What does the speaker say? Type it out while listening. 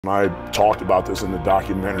I talked about this in the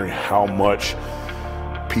documentary, how much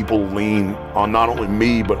people lean on not only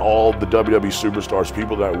me, but all the WWE superstars,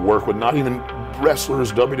 people that I work with, not even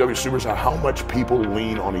wrestlers, WWE superstars, how much people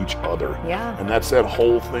lean on each other. Yeah. And that's that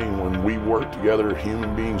whole thing. When we work together,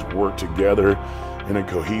 human beings work together in a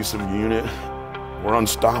cohesive unit, we're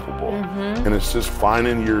unstoppable. And it's just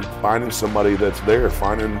finding somebody that's there,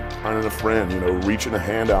 finding a friend, you know, reaching a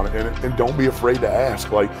hand out, and don't be afraid to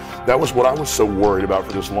ask. Like, that was what I was so worried about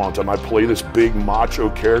for this long time. I play this big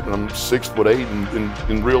macho character, and I'm 6'8",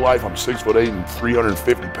 and in real life I'm 6'8" and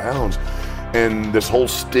 350 pounds. And this whole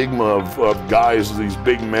stigma of guys, these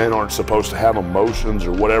big men aren't supposed to have emotions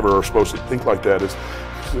or whatever, or supposed to think like that is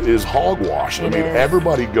hogwash. I mean,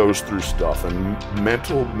 everybody goes through stuff, and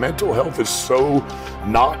mental health is so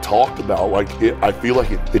not talked about. Like, I feel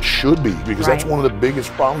like it should be, because that's one of the biggest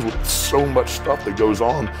problems with so much stuff that goes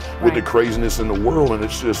on with the craziness in the world. And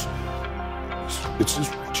it's just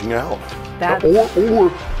reaching out,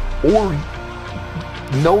 or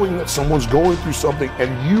knowing that someone's going through something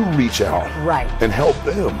and you reach out and help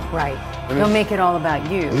them. Don't make it all about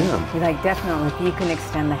you. Like, definitely, if you can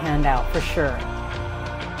extend the hand out, for sure.